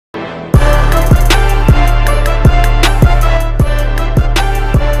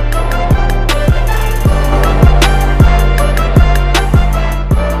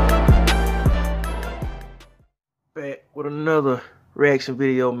reaction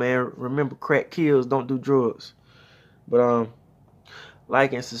video, man. Remember, crack kills, don't do drugs. But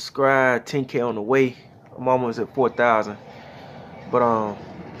like and subscribe. 10K on the way. I'm almost at 4,000. But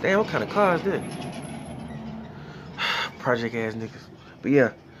damn, what kind of car is that? Project ass niggas. But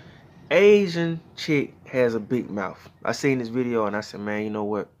yeah, Asian chick has a big mouth. I seen this video and I said, man, you know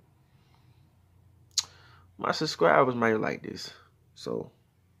what? My subscribers might like this. So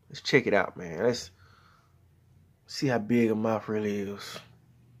let's check it out, man. Let's see how big a mouth really is.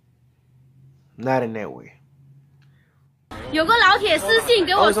 Not in that way. 有个老铁私信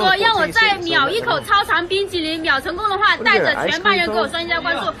给我说，让我再秒一口超长冰淇淋，秒成功的话，带着全班人给我双击加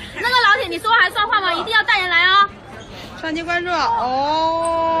关注。那个老铁，你说还算话吗？一定要带人来哦！双击关注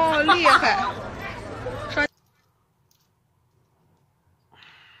哦，厉害！双。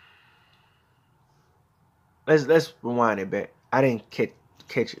Let's rewind it back. I didn't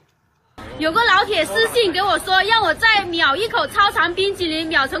catch it. 有个老铁私信给我说，让我再秒一口超长冰淇淋，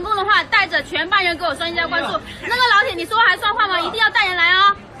秒成功的话，带着全班人给我双击加关注。那个老铁，你说还算话吗？一定要带人来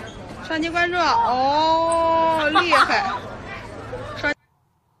哦！双击关注哦，厉害！双。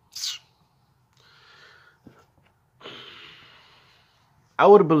I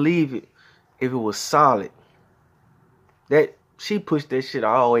would have believed it if it was solid. That she pushed that shit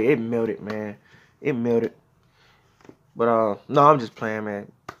all the way. It melted, man. It melted. But no, I'm just playing,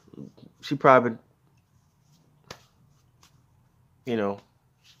 man. She probably, you know,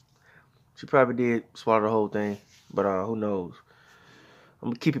 she probably did swallow the whole thing. But who knows? I'm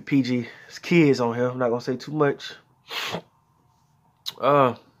gonna keep it PG. There's kids on here. I'm not gonna say too much.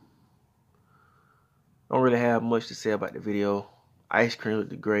 Don't really have much to say about the video. Ice cream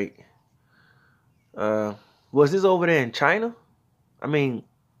looked great. Was this over there in China? I mean,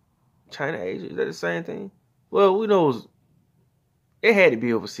 China, Asia, is that the same thing? Well, who knows? It had to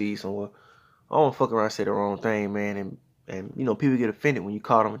be overseas somewhere. I don't fuck around and say the wrong thing, man. And you know, people get offended when you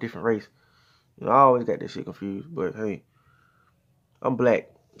call them a different race. You know, I always got that shit confused. But hey, I'm black.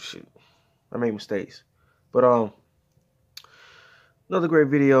 Shit, I make mistakes. But another great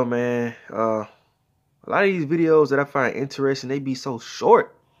video, man. A lot of these videos that I find interesting, they be so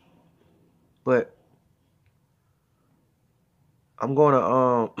short. But I'm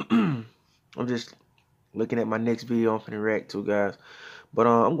gonna I'm just looking at my next video I'm finna react to, guys. But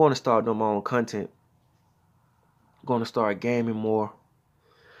I'm gonna start doing my own content. I'm gonna start gaming more.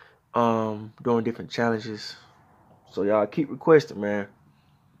 Doing different challenges. So y'all keep requesting, man.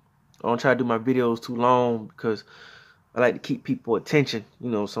 I don't try to do my videos too long because I like to keep people attention. You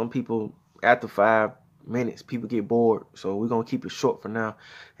know, some people after 5 minutes people get bored. So we're gonna keep it short for now.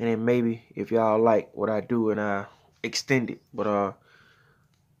 And then maybe if y'all like what I do and I extend it. But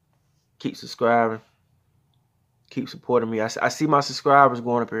keep subscribing. Keep supporting me. I see my subscribers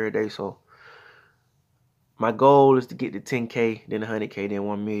going up every day, so my goal is to get to 10K, then 100K, then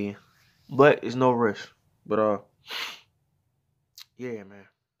 1 million. But it's no rush. But yeah, man.